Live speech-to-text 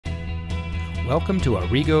Welcome to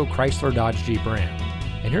Arrigo Chrysler Dodge Jeep Ram.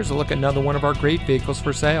 And here's a look at another one of our great vehicles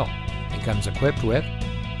for sale. It comes equipped with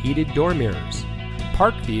heated door mirrors,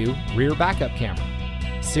 park view rear backup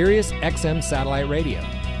camera, Sirius XM satellite radio,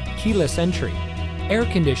 keyless entry, air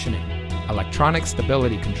conditioning, electronic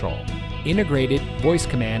stability control, integrated voice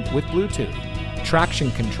command with Bluetooth,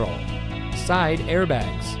 traction control, side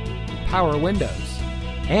airbags, power windows,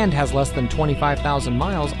 and has less than 25,000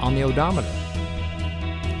 miles on the odometer.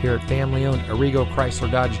 Here at family-owned Arrigo Chrysler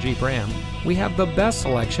Dodge Jeep Ram, we have the best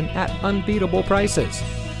selection at unbeatable prices.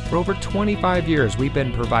 For over 25 years, we've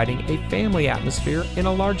been providing a family atmosphere in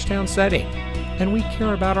a large town setting, and we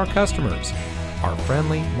care about our customers. Our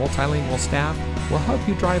friendly, multilingual staff will help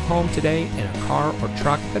you drive home today in a car or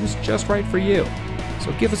truck that is just right for you.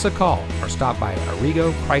 So give us a call or stop by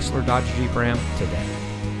Arrigo Chrysler Dodge Jeep Ram today.